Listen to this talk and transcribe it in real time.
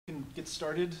get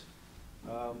started.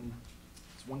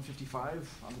 It's 1:55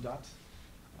 on the dot.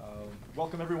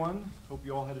 Welcome everyone. Hope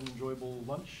you all had an enjoyable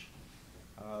lunch.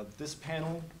 This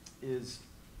panel is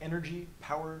Energy,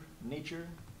 Power, Nature,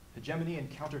 Hegemony, and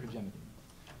Counter-Hegemony.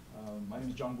 My name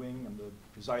is John Wing. I'm the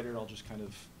presider. I'll just kind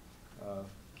of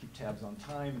keep tabs on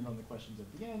time and run the questions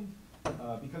at the end.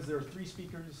 Because there are 3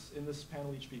 speakers in this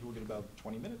panel, each speaker will get about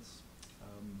 20 minutes.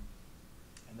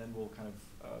 And then we'll kind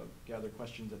of gather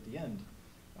questions at the end.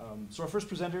 So our first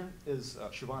presenter is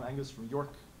Siobhan Angus from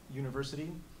York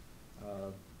University.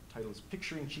 Title is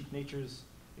Picturing Cheap Natures,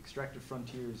 Extractive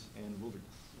Frontiers, and Wilderness.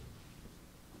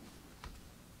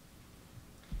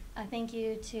 Thank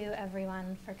you to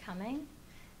everyone for coming.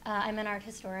 I'm an art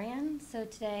historian, so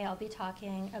today I'll be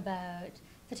talking about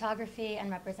photography and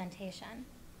representation.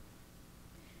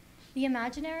 The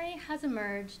imaginary has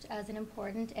emerged as an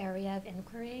important area of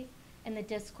inquiry in the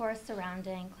discourse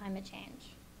surrounding climate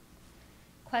change.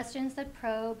 Questions that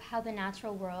probe how the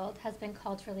natural world has been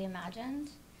culturally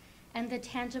imagined and the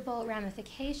tangible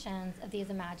ramifications of these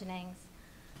imaginings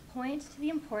point to the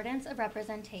importance of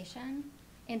representation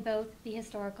in both the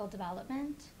historical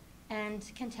development and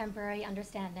contemporary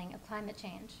understanding of climate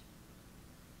change.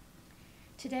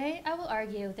 Today, I will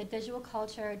argue that visual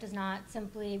culture does not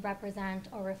simply represent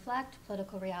or reflect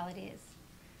political realities,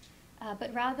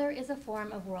 but rather is a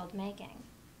form of world making.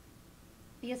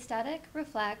 The aesthetic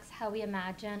reflects how we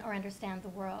imagine or understand the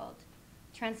world,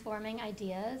 transforming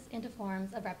ideas into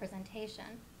forms of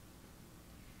representation.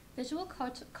 Visual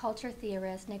culture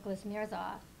theorist Nicholas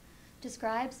Mirzoff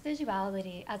describes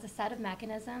visuality as a set of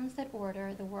mechanisms that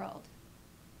order the world,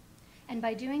 and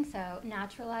by doing so,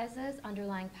 naturalizes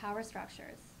underlying power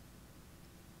structures.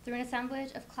 Through an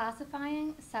assemblage of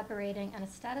classifying, separating, and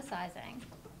aestheticizing,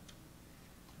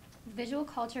 visual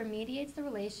culture mediates the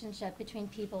relationship between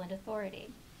people and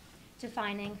authority,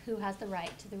 defining who has the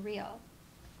right to the real.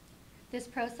 This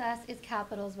process is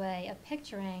capital's way of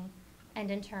picturing and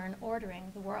in turn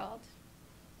ordering the world.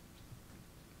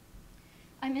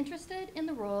 I'm interested in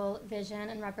the role vision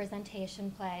and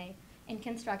representation play in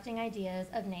constructing ideas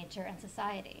of nature and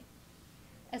society.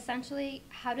 Essentially,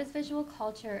 how does visual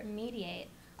culture mediate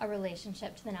a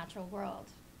relationship to the natural world?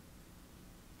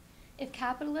 If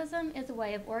capitalism is a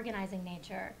way of organizing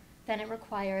nature, then it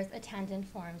requires attendant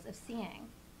forms of seeing.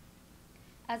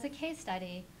 As a case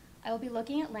study, I will be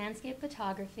looking at landscape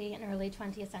photography in early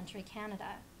 20th century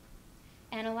Canada,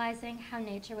 analyzing how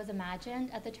nature was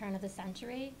imagined at the turn of the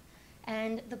century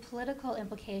and the political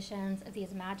implications of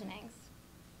these imaginings.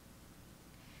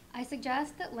 I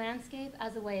suggest that landscape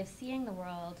as a way of seeing the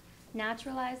world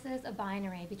naturalizes a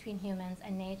binary between humans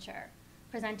and nature,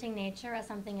 presenting nature as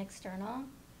something external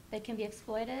that can be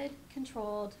exploited,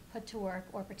 controlled, put to work,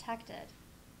 or protected.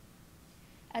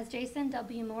 As Jason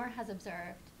W. Moore has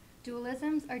observed,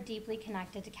 dualisms are deeply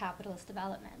connected to capitalist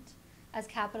development, as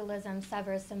capitalism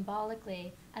severs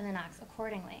symbolically and then acts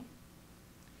accordingly.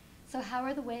 So how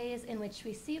are the ways in which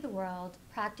we see the world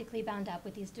practically bound up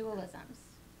with these dualisms?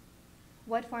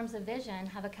 What forms of vision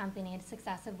have accompanied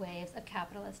successive waves of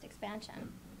capitalist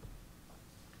expansion?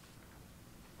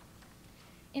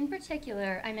 In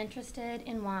particular, I'm interested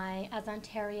in why, as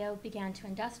Ontario began to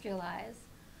industrialize,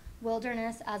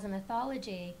 wilderness as a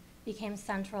mythology became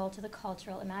central to the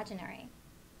cultural imaginary.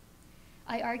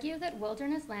 I argue that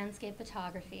wilderness landscape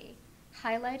photography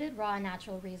highlighted raw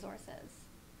natural resources,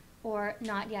 or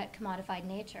not yet commodified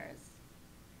natures,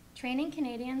 training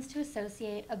Canadians to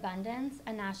associate abundance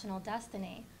and national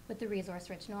destiny with the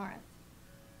resource-rich North.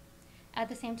 At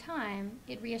the same time,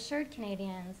 it reassured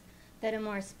Canadians that a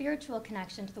more spiritual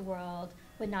connection to the world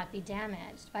would not be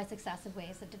damaged by successive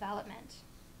waves of development.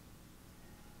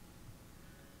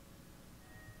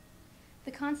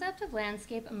 The concept of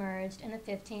landscape emerged in the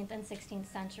 15th and 16th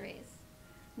centuries,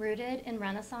 rooted in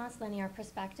Renaissance linear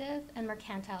perspective and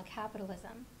mercantile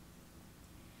capitalism.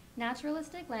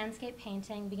 Naturalistic landscape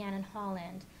painting began in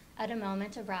Holland at a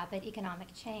moment of rapid economic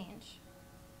change.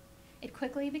 It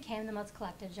quickly became the most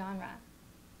collected genre.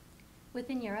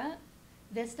 Within Europe,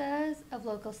 vistas of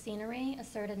local scenery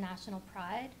asserted national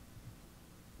pride,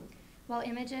 while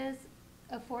images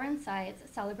of foreign sites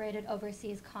celebrated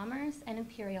overseas commerce and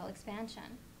imperial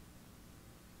expansion.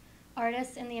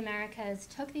 Artists in the Americas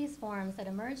took these forms that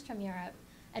emerged from Europe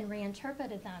and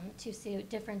reinterpreted them to suit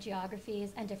different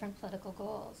geographies and different political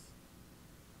goals.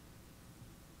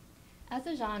 As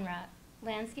a genre,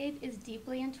 landscape is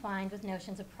deeply entwined with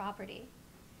notions of property,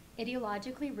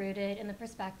 ideologically rooted in the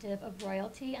perspective of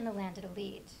royalty and the landed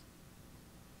elite.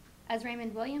 As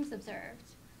Raymond Williams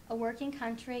observed, a working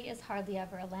country is hardly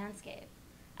ever a landscape,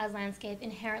 as landscape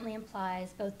inherently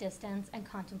implies both distance and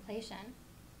contemplation.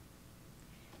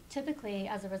 Typically,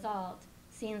 as a result,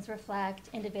 scenes reflect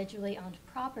individually owned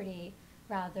property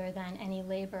rather than any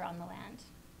labor on the land.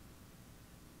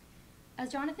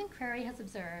 As Jonathan Crary has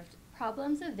observed,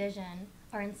 problems of vision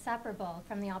are inseparable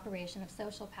from the operation of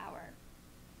social power.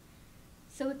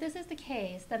 So if this is the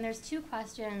case, then there's two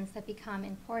questions that become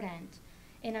important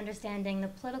in understanding the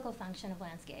political function of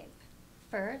landscape.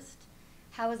 First,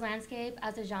 how is landscape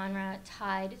as a genre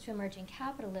tied to emerging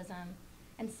capitalism?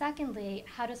 And secondly,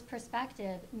 how does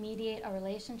perspective mediate a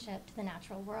relationship to the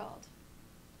natural world?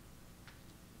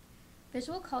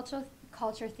 Visual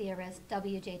culture theorist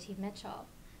W.J.T. Mitchell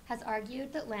has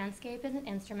argued that landscape is an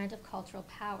instrument of cultural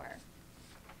power,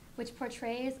 which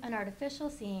portrays an artificial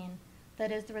scene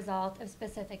that is the result of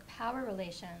specific power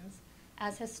relations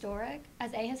as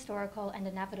ahistorical and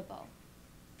inevitable.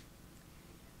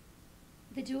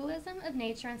 The dualism of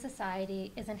nature and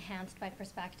society is enhanced by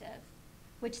perspective,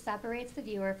 which separates the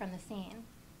viewer from the scene.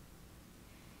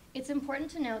 It's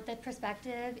important to note that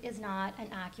perspective is not an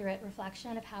accurate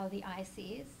reflection of how the eye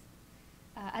sees.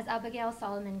 As Abigail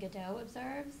Solomon Godot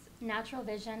observes, natural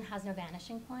vision has no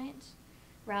vanishing point.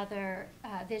 Rather,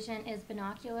 vision is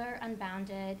binocular,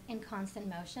 unbounded, in constant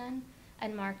motion,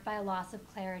 and marked by a loss of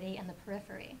clarity in the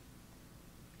periphery.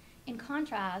 In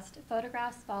contrast,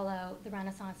 photographs follow the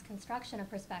Renaissance construction of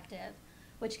perspective,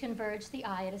 which converged the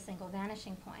eye at a single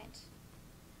vanishing point.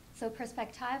 So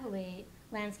perspectively,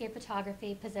 landscape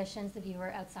photography positions the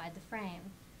viewer outside the frame,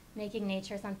 making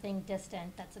nature something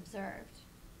distant that's observed.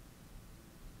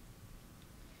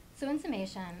 So in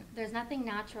summation, there's nothing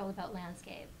natural about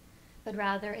landscape, but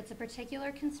rather it's a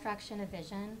particular construction of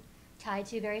vision tied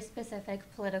to very specific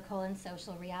political and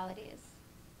social realities.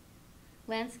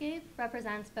 Landscape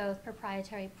represents both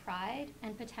proprietary pride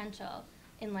and potential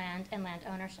in land and land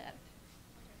ownership,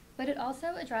 but it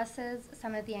also addresses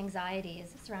some of the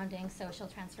anxieties surrounding social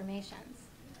transformations,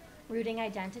 rooting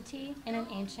identity in an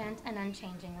ancient and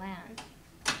unchanging land.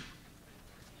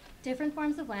 Different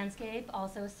forms of landscape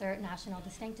also assert national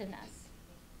distinctiveness.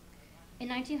 In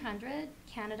 1900,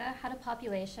 Canada had a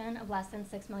population of less than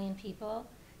 6 million people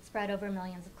spread over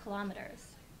millions of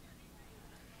kilometers.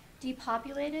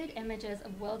 Depopulated images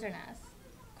of wilderness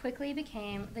quickly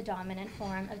became the dominant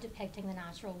form of depicting the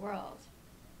natural world.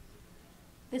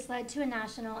 This led to a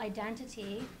national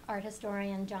identity art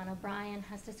historian John O'Brien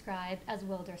has described as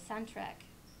wilder-centric,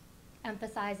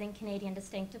 emphasizing Canadian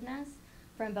distinctiveness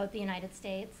from both the United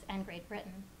States and Great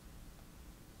Britain.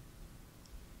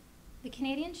 The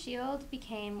Canadian Shield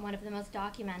became one of the most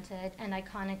documented and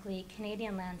iconically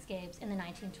Canadian landscapes in the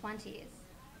 1920s,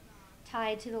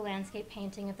 tied to the landscape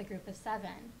painting of the Group of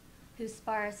Seven, whose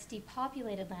sparse,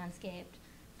 depopulated landscape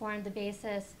formed the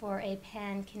basis for a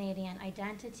pan-Canadian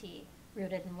identity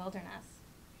rooted in wilderness.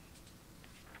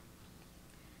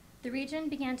 The region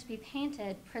began to be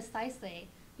painted precisely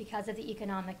because of the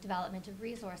economic development of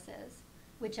resources,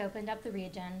 which opened up the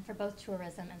region for both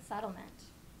tourism and settlement.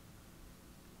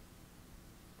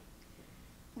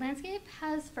 Landscape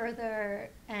has further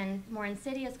and more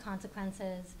insidious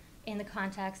consequences in the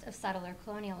context of settler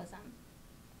colonialism.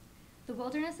 The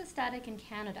wilderness aesthetic in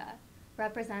Canada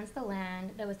represents the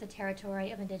land that was the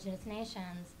territory of Indigenous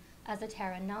nations as a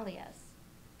terra nullius,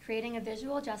 creating a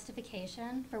visual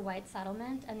justification for white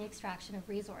settlement and the extraction of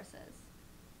resources.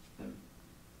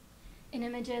 In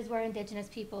images where Indigenous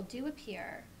people do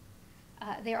appear,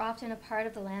 they are often a part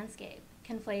of the landscape,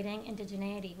 conflating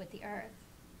indigeneity with the earth.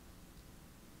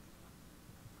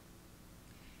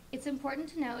 It's important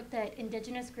to note that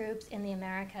Indigenous groups in the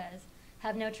Americas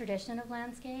have no tradition of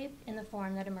landscape in the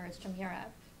form that emerged from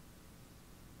Europe.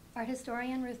 Art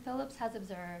historian Ruth Phillips has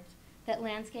observed that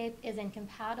landscape is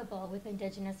incompatible with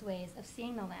Indigenous ways of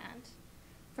seeing the land,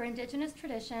 for Indigenous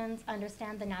traditions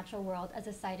understand the natural world as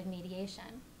a site of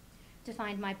mediation,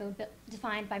 defined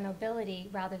by mobility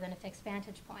rather than a fixed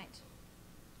vantage point.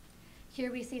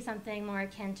 Here we see something more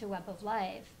akin to web of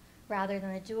life, rather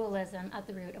than the dualism at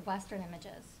the root of Western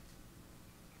images.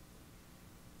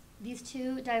 These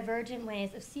two divergent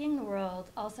ways of seeing the world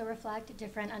also reflect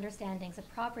different understandings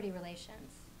of property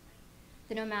relations,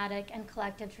 the nomadic and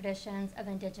collective traditions of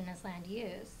Indigenous land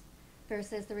use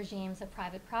versus the regimes of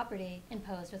private property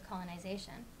imposed with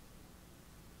colonization.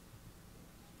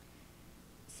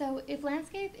 So if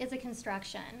landscape is a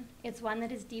construction, it's one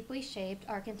that has deeply shaped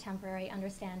our contemporary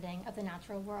understanding of the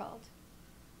natural world.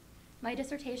 My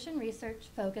dissertation research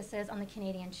focuses on the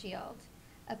Canadian Shield,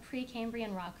 a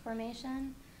pre-Cambrian rock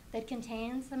formation that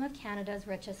contains some of Canada's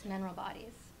richest mineral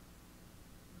bodies.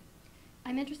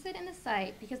 I'm interested in the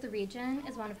site because the region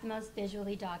is one of the most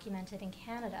visually documented in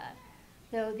Canada,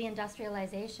 though the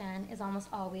industrialization is almost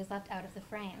always left out of the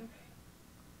frame.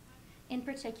 In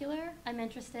particular, I'm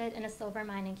interested in a silver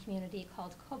mining community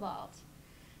called Cobalt,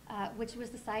 which was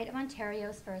the site of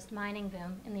Ontario's first mining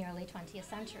boom in the early 20th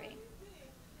century.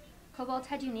 Cobalt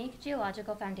had unique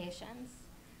geological foundations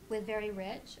with very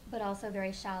rich but also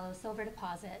very shallow silver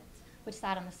deposits which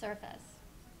sat on the surface.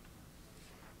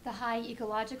 The high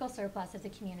ecological surplus of the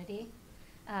community,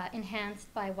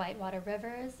 enhanced by whitewater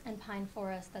rivers and pine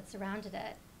forests that surrounded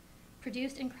it,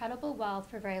 produced incredible wealth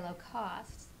for very low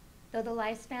costs, though the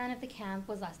lifespan of the camp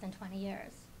was less than 20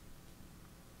 years.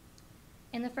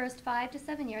 In the first 5 to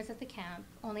 7 years of the camp,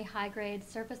 only high-grade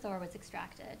surface ore was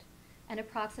extracted, and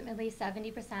approximately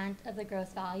 70% of the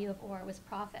gross value of ore was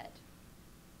profit.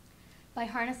 By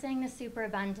harnessing the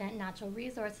superabundant natural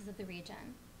resources of the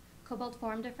region, Cobalt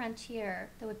formed a frontier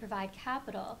that would provide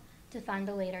capital to fund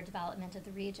the later development of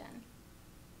the region.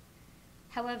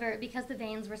 However, because the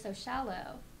veins were so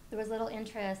shallow, there was little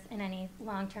interest in any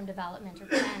long-term development or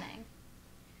planning.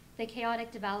 The chaotic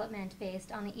development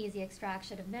based on the easy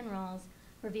extraction of minerals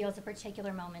reveals a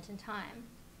particular moment in time,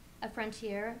 a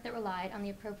frontier that relied on the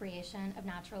appropriation of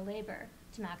natural labor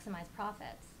to maximize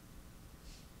profits.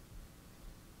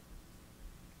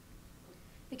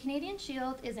 The Canadian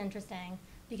Shield is interesting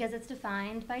because it's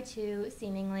defined by two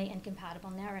seemingly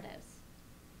incompatible narratives,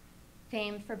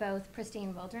 famed for both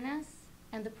pristine wilderness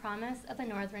and the promise of a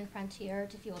northern frontier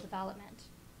to fuel development.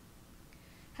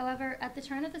 However, at the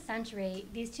turn of the century,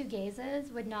 these two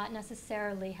gazes would not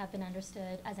necessarily have been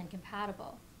understood as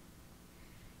incompatible.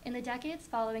 In the decades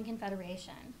following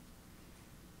Confederation,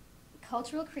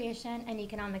 cultural creation and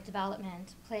economic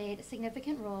development played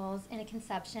significant roles in a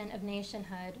conception of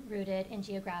nationhood rooted in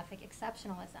geographic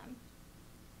exceptionalism,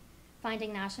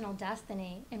 finding national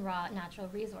destiny in raw natural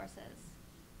resources.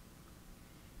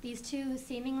 These two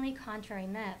seemingly contrary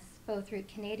myths both root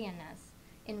Canadianness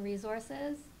in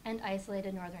resources and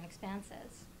isolated northern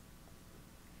expanses.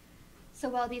 So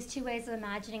while these two ways of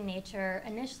imagining nature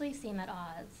initially seem at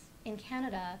odds, in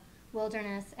Canada,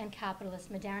 wilderness and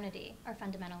capitalist modernity are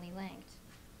fundamentally linked.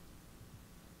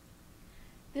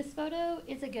 This photo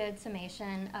is a good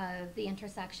summation of the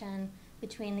intersection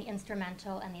between the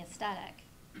instrumental and the aesthetic.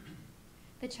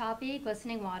 The choppy,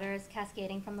 glistening waters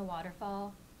cascading from the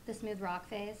waterfall, the smooth rock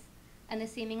face, and the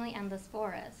seemingly endless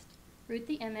forest root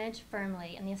the image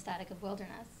firmly in the aesthetic of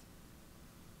wilderness.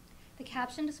 The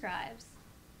caption describes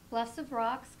bluffs of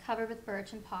rocks covered with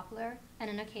birch and poplar and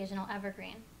an occasional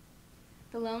evergreen,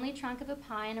 the lonely trunk of a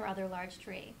pine or other large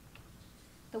tree,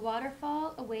 the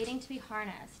waterfall awaiting to be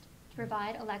harnessed to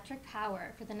provide electric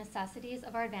power for the necessities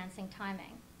of our advancing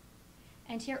timing.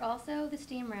 And here also the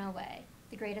steam railway,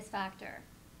 the greatest factor,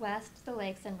 west to the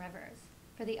lakes and rivers,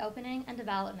 for the opening and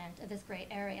development of this great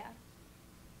area.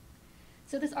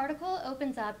 So this article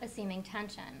opens up a seeming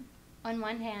tension. On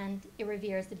one hand, it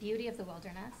reveres the beauty of the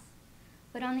wilderness,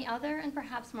 but on the other, and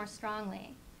perhaps more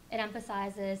strongly, it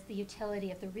emphasizes the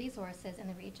utility of the resources in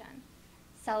the region,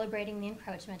 celebrating the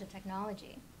encroachment of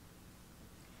technology.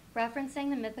 Referencing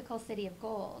the mythical city of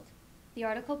gold, the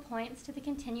article points to the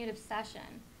continued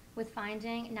obsession with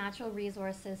finding natural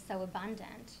resources so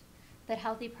abundant that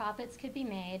healthy profits could be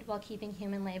made while keeping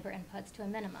human labor inputs to a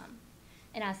minimum,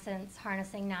 in essence,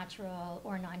 harnessing natural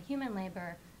or non-human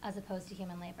labor as opposed to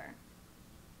human labor.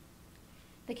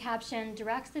 The caption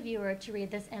directs the viewer to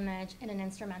read this image in an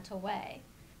instrumental way,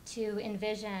 to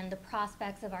envision the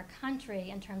prospects of our country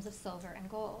in terms of silver and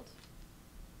gold.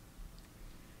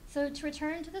 So to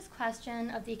return to this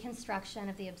question of the construction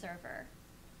of the observer,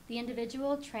 the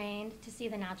individual trained to see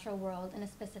the natural world in a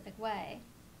specific way,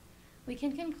 we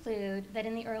can conclude that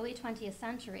in the early 20th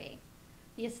century,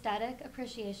 the aesthetic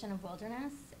appreciation of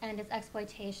wilderness and its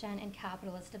exploitation in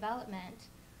capitalist development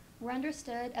were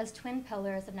understood as twin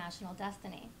pillars of national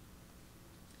destiny.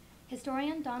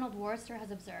 Historian Donald Worcester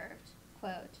has observed,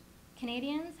 quote,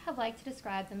 Canadians have liked to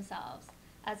describe themselves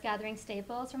as gathering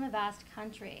staples from a vast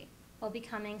country while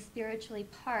becoming spiritually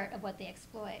part of what they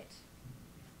exploit.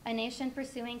 A nation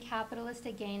pursuing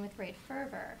capitalistic gain with great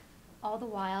fervor, all the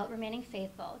while remaining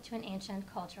faithful to an ancient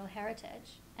cultural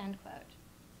heritage, end quote.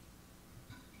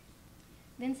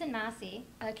 Vincent Massey,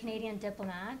 a Canadian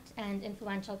diplomat and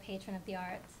influential patron of the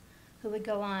arts, who would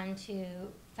go on to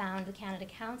found the Canada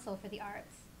Council for the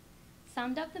Arts,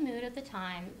 summed up the mood of the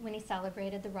time when he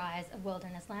celebrated the rise of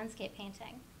wilderness landscape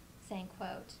painting, saying,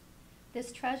 quote,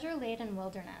 this treasure-laden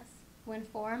wilderness will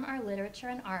inform our literature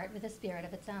and art with a spirit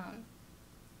of its own.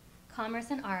 Commerce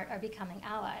and art are becoming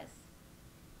allies.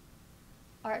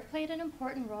 Art played an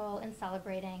important role in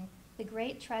celebrating the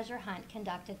great treasure hunt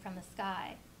conducted from the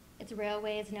sky, its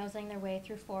railways nosing their way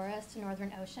through forests to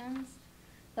northern oceans,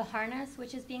 the harness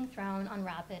which is being thrown on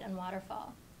rapid and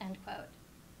waterfall, end quote.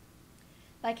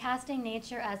 By casting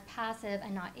nature as passive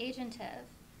and not agentive,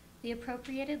 the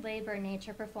appropriated labor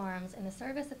nature performs in the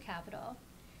service of capital,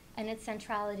 and its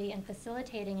centrality in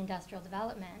facilitating industrial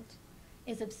development,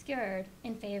 is obscured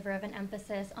in favor of an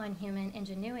emphasis on human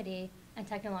ingenuity and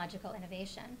technological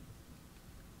innovation.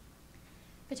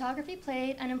 Photography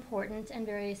played an important and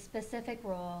very specific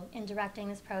role in directing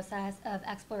this process of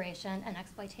exploration and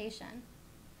exploitation.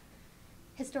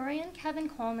 Historian Kevin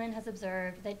Coleman has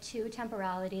observed that two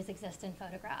temporalities exist in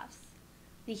photographs,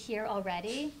 the here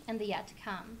already and the yet to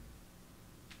come.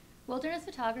 Wilderness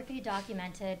photography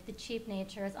documented the cheap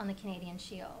natures on the Canadian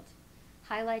Shield,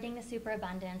 highlighting the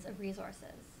superabundance of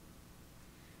resources.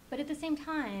 But at the same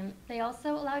time, they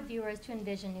also allowed viewers to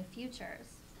envision new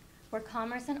futures, where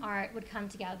commerce and art would come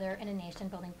together in a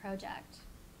nation-building project.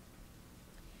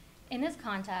 In this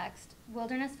context,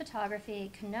 wilderness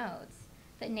photography connotes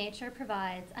that nature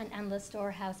provides an endless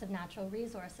storehouse of natural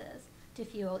resources to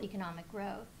fuel economic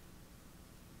growth.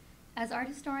 As art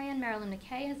historian Marilyn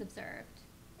McKay has observed,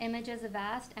 images of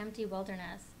vast empty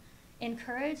wilderness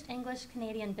encouraged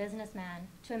English-Canadian businessmen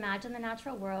to imagine the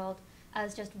natural world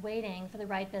as just waiting for the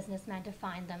right businessmen to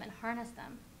find them and harness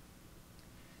them.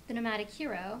 The nomadic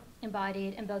hero,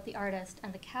 embodied in both the artist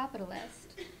and the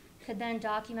capitalist, could then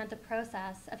document the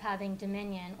process of having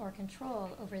dominion or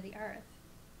control over the earth.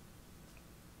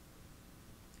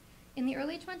 In the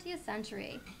early 20th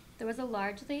century, there was a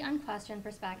largely unquestioned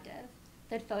perspective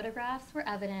that photographs were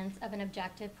evidence of an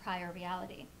objective prior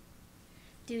reality,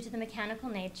 due to the mechanical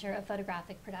nature of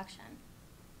photographic production.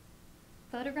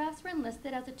 Photographs were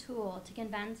enlisted as a tool to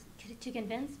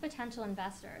convince potential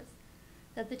investors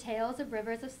that the tales of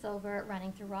rivers of silver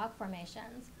running through rock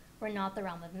formations were not the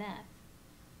realm of myth.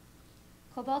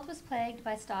 Cobalt was plagued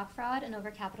by stock fraud and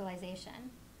overcapitalization,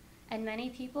 and many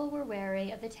people were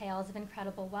wary of the tales of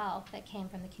incredible wealth that came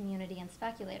from the community and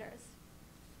speculators.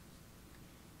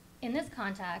 In this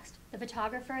context, the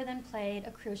photographer then played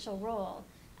a crucial role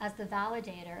as the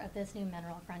validator of this new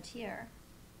mineral frontier.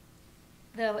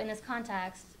 Though in this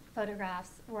context,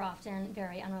 photographs were often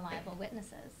very unreliable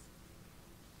witnesses.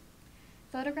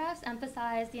 Photographs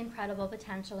emphasize the incredible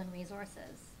potential in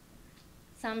resources.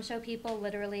 Some show people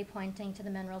literally pointing to the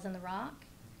minerals in the rock,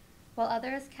 while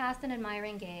others cast an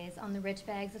admiring gaze on the rich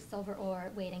bags of silver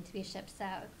ore waiting to be shipped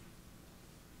south.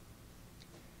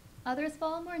 Others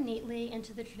fall more neatly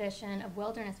into the tradition of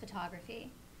wilderness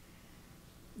photography,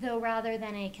 though rather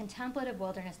than a contemplative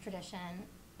wilderness tradition,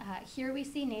 here we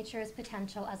see nature's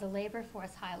potential as a labor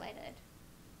force highlighted.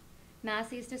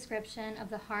 Massey's description of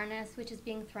the harness which is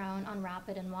being thrown on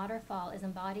rapid and waterfall is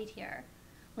embodied here,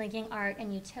 linking art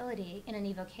and utility in an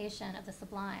evocation of the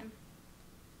sublime.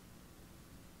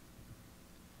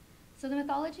 So the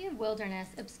mythology of wilderness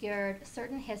obscured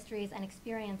certain histories and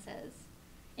experiences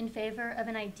in favor of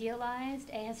an idealized,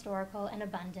 ahistorical, and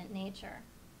abundant nature.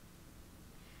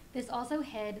 This also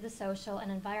hid the social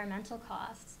and environmental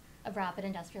costs of rapid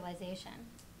industrialization.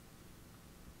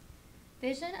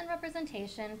 Vision and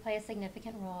representation play a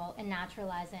significant role in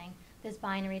naturalizing this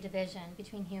binary division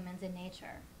between humans and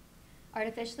nature,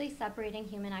 artificially separating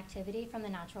human activity from the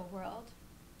natural world.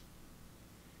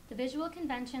 The visual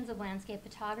conventions of landscape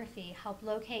photography help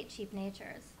locate cheap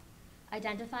natures,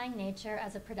 identifying nature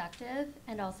as a productive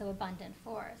and also abundant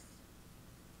force.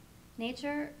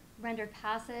 Nature, rendered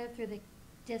passive through the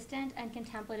distant and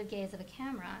contemplative gaze of a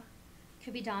camera,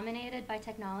 could be dominated by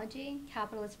technology,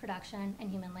 capitalist production,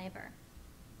 and human labor.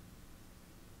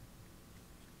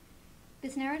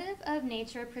 This narrative of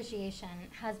nature appreciation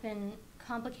has been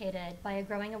complicated by a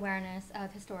growing awareness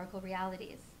of historical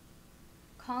realities,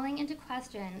 calling into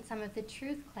question some of the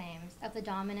truth claims of the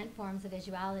dominant forms of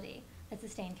visuality that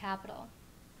sustain capital.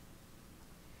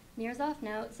 Mirzoff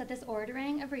notes that this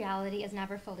ordering of reality is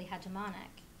never fully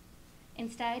hegemonic.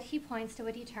 Instead, he points to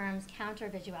what he terms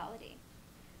counter-visuality,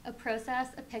 a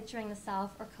process of picturing the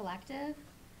self or collective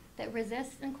that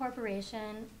resists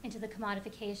incorporation into the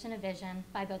commodification of vision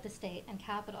by both the state and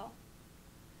capital.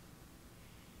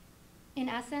 In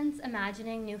essence,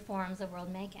 imagining new forms of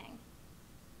world-making.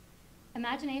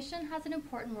 Imagination has an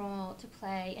important role to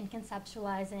play in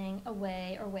conceptualizing a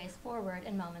way or ways forward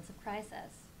in moments of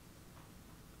crisis.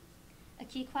 A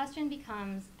key question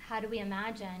becomes, how do we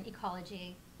imagine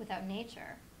ecology without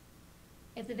nature?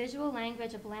 If the visual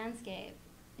language of landscape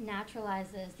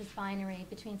naturalizes this binary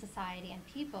between society and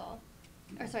people,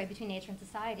 between nature and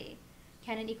society,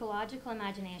 can an ecological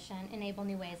imagination enable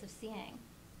new ways of seeing?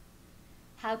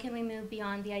 How can we move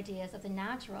beyond the ideas of the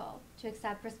natural to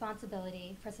accept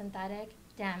responsibility for synthetic,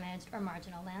 damaged, or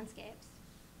marginal landscapes?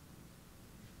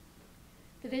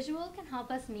 The visual can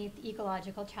help us meet the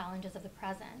ecological challenges of the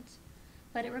present,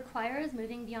 but it requires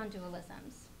moving beyond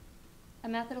dualisms. a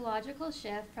methodological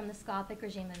shift from the scopic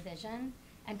regime of vision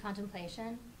and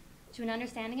contemplation to an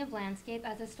understanding of landscape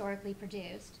as historically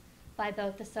produced by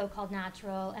both the so-called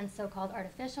natural and so-called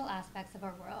artificial aspects of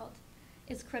our world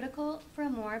is critical for a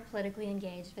more politically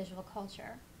engaged visual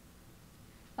culture.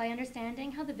 By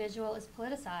understanding how the visual is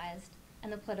politicized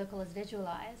and the political is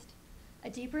visualized, a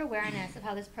deeper awareness of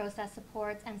how this process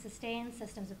supports and sustains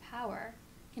systems of power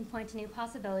can point to new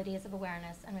possibilities of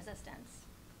awareness and resistance.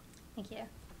 Thank you.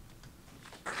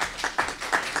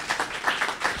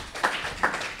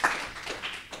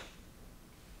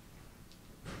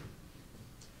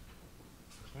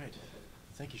 All right,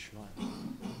 thank you, Siobhan.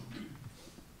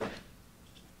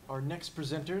 Our next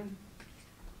presenter,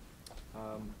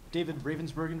 David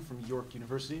Ravensbergen from York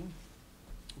University,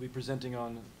 will be presenting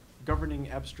on Governing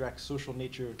Abstract Social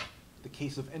Nature, the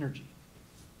Case of Energy.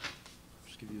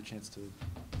 Just give you a chance to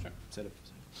set up.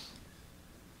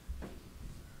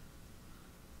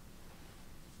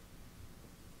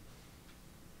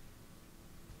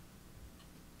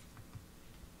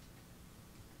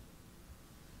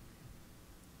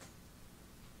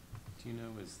 Do you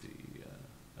know is the, oh yeah,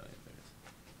 there it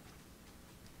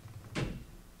is.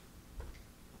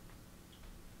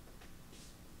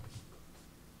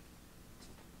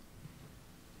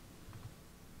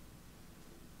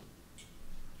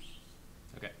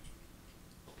 Okay.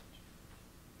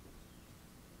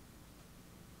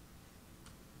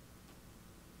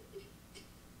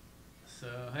 So,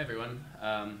 hi everyone.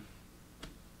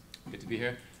 Good to be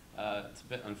here. It's a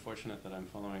bit unfortunate that I'm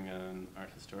following an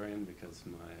art historian because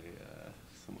my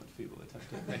somewhat feeble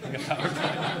attempt at making a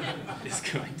PowerPoint is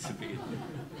going to be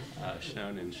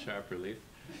shown in sharp relief.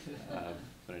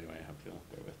 But anyway, I hope you'll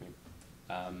bear with me.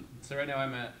 So right now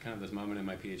I'm at kind of this moment in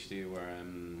my PhD where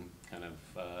I'm kind of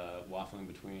waffling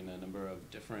between a number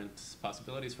of different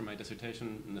possibilities for my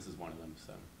dissertation, and this is one of them,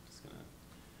 so I'm just going to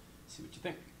see what you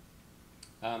think.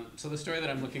 So the story that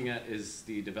I'm looking at is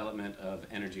the development of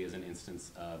energy as an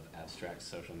instance of abstract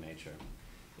social nature.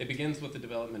 It begins with the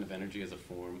development of energy as a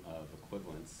form of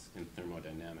equivalence in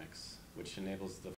thermodynamics, which enables the